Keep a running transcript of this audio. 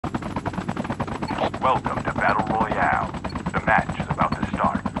Welcome to Battle Royale. The match is about to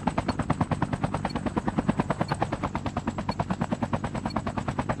start.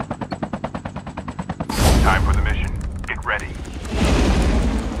 Time for the mission. Get ready.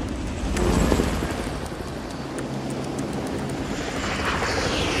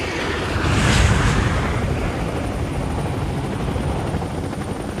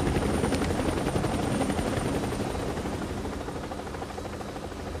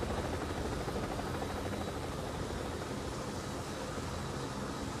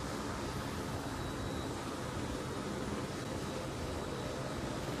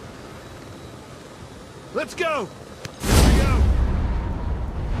 Let's go! Here we go!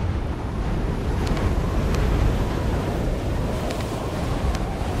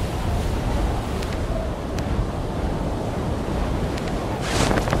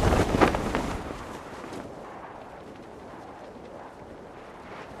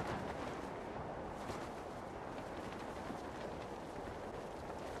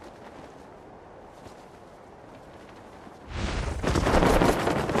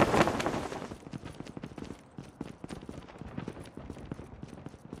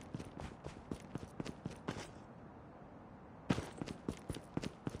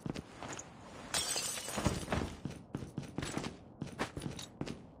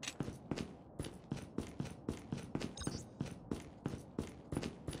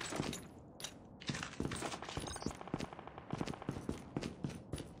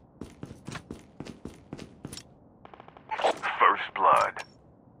 First blood.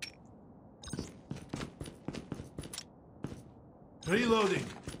 Reloading.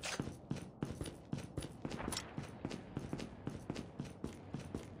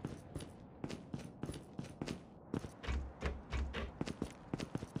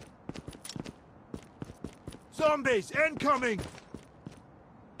 Zombies incoming!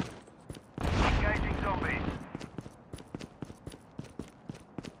 Engaging zombies.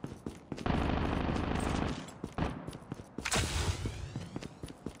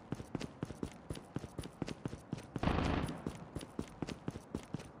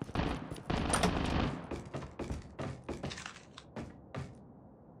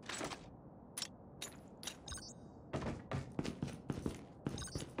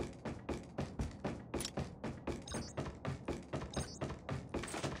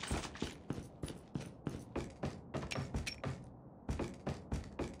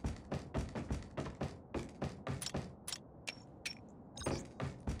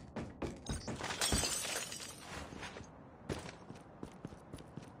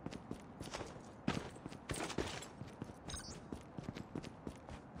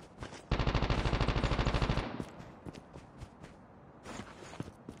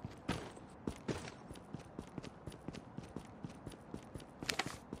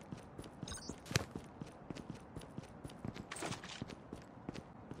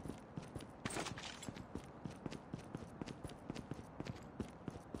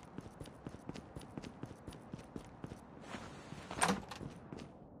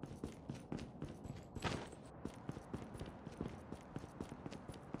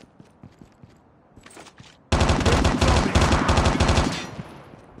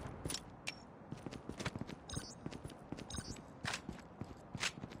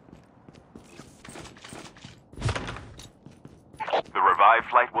 The revived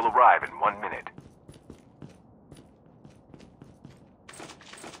flight will arrive in 1 minute.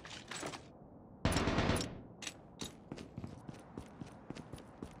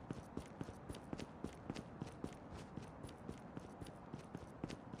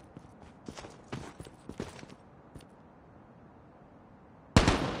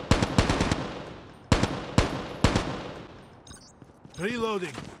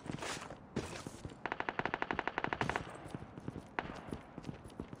 Reloading.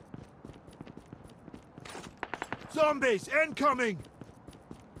 Zombies incoming!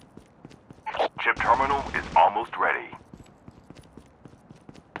 Chip terminal is almost ready.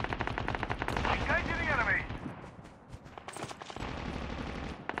 Engaging the enemy.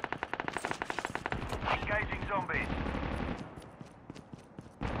 Engaging zombies.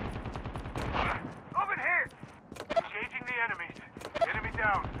 Over here! Engaging the enemies. Enemy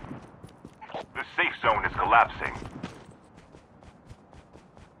down. The safe zone is collapsing.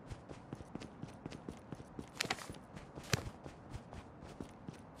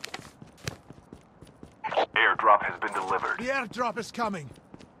 Airdrop has been delivered. The airdrop is coming!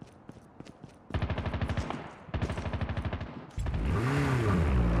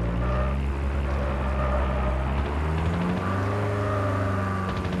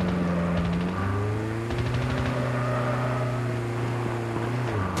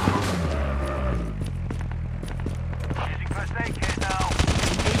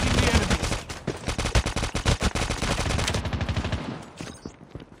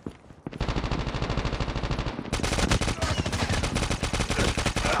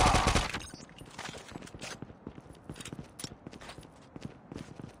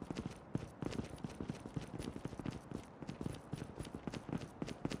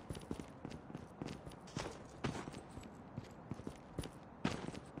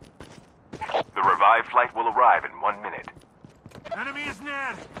 The revived flight will arrive in 1 minute. Enemy is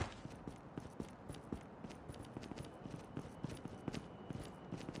near!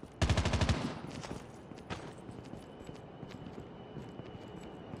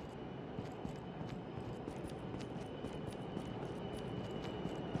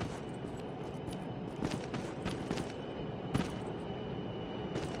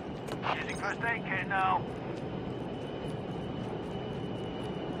 Using first aid kit now.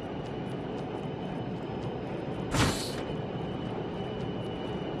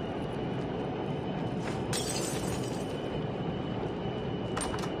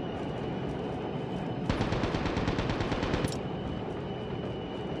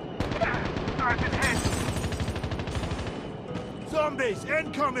 I've been hit. Zombies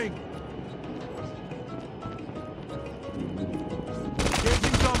incoming!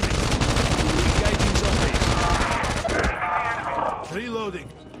 Engaging zombies! Engaging zombies. Reloading.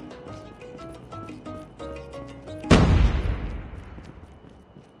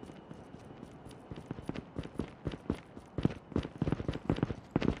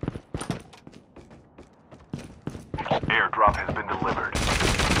 Airdrop has been delivered.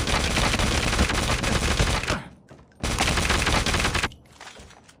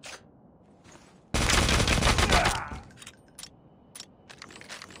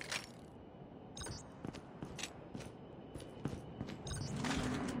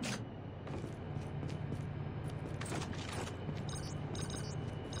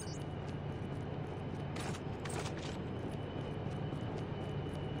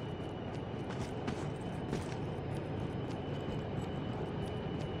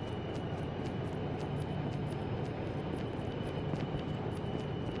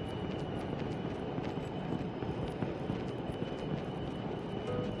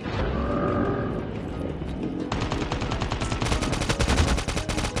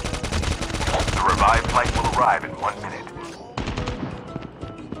 The revived flight will arrive in 1 minute.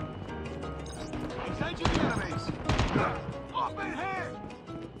 Engaging the enemies! Up ahead!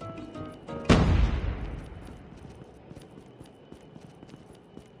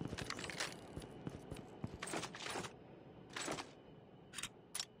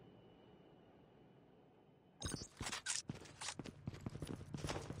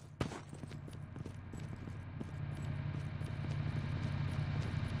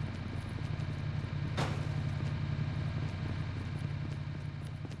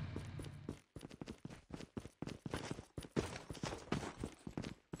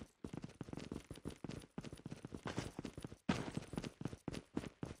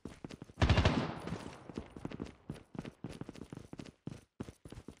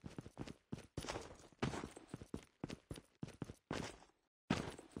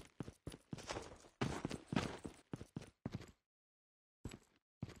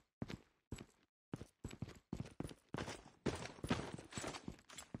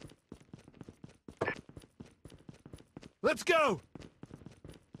 Let's go!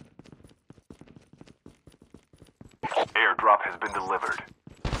 Airdrop has been delivered.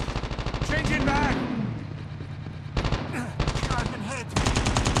 Changing back! I've been hit!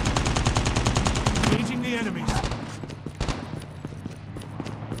 Engaging the enemies.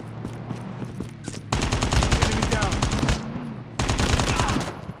 Enemy down.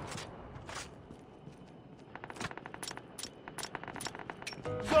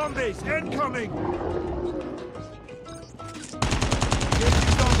 Zombies incoming!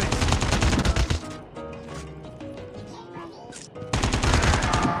 Engaging zombies.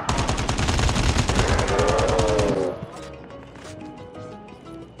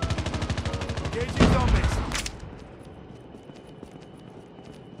 Engaging zombies.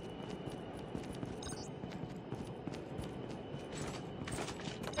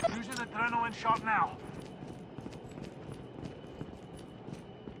 Using adrenaline shot now.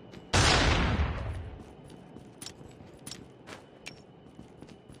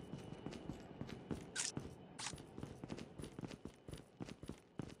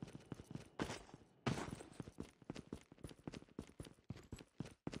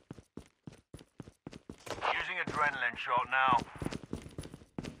 Using adrenaline shot now.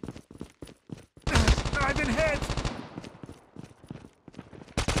 I've been hit!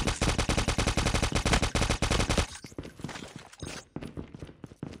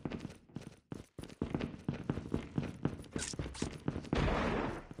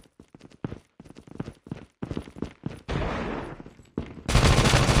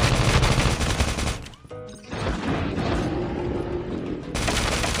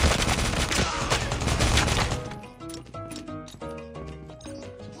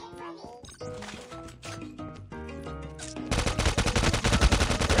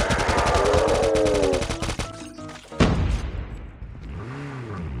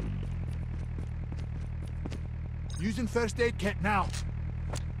 first aid kit now.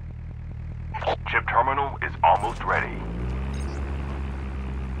 Chip terminal is almost ready.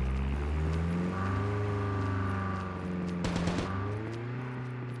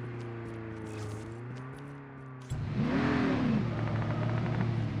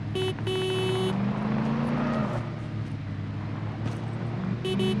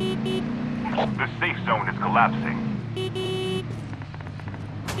 The safe zone is collapsing.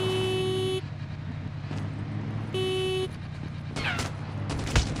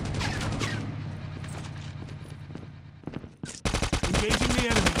 Engaging the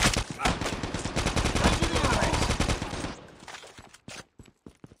enemy.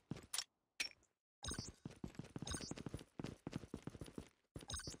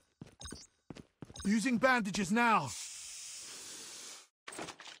 Using bandages now.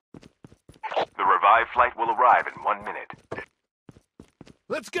 The revived flight will arrive in 1 minute.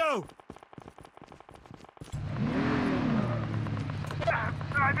 Let's go!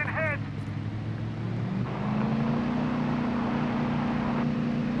 I've been hit!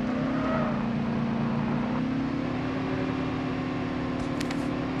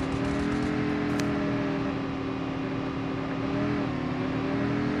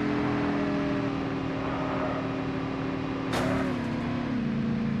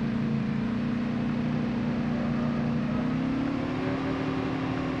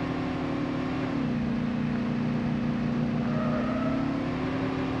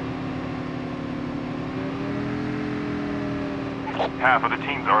 Half of the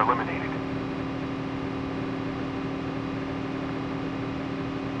teams are eliminated.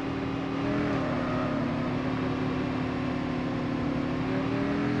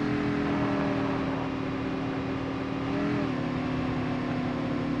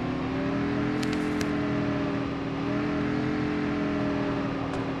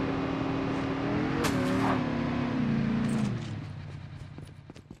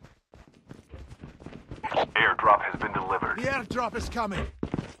 Airdrop has been delivered. The airdrop is coming.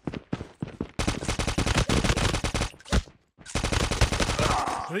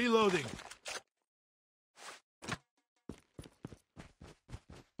 Reloading.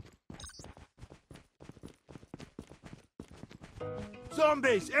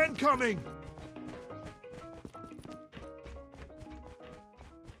 Zombies incoming!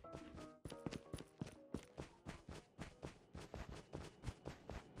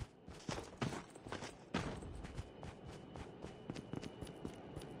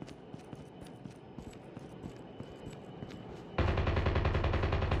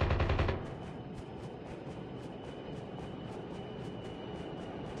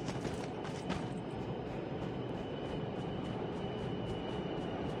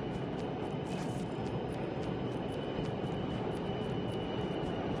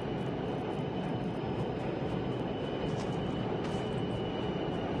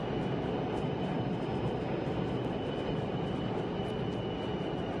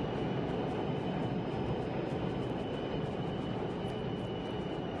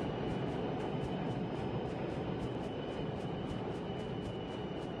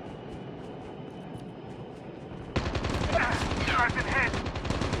 I've been hit!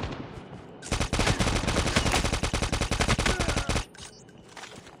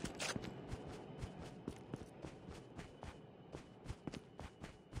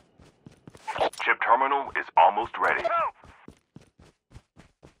 Chip terminal is almost ready. Help!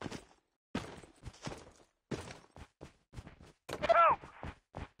 Help!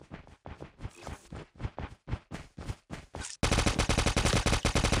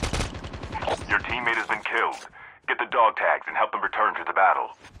 Your teammate has been killed. Get the dog tags and help them return to the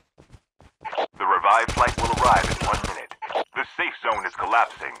battle. The revived flight will arrive in 1 minute. The safe zone is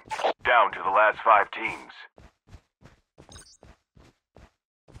collapsing. Down to the last 5 teams.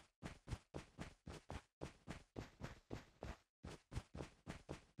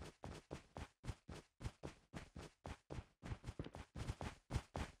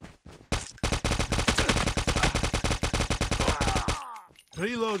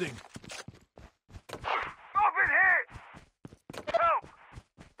 Reloading. I've been hit! Help!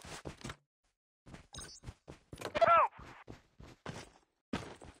 Help!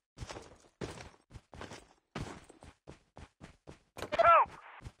 Help!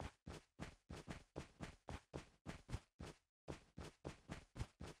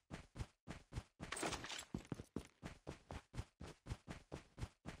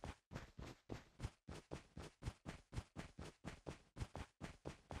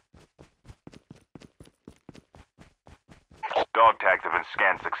 Dog tags have been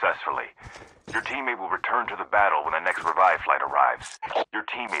scanned successfully. Your teammate will return to the battle when the next revive flight arrives. Your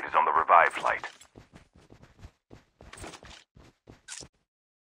teammate is on the revive flight.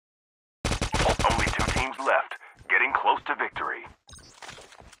 teams left, getting close to victory.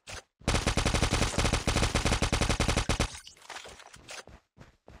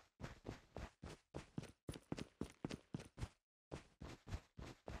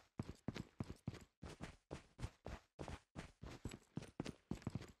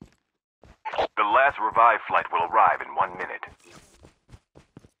 The last revive flight will arrive in 1 minute.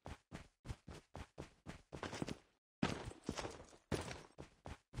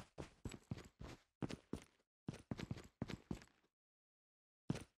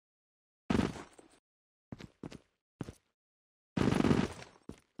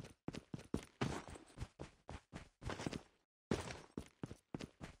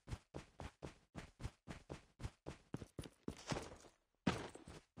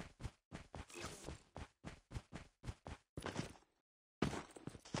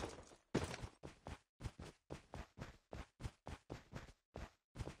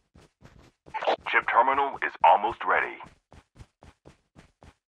 Chip terminal is almost ready.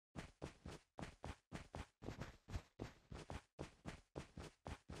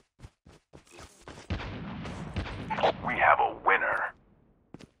 We have a winner.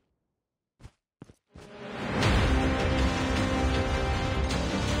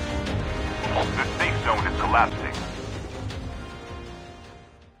 The safe zone is collapsing.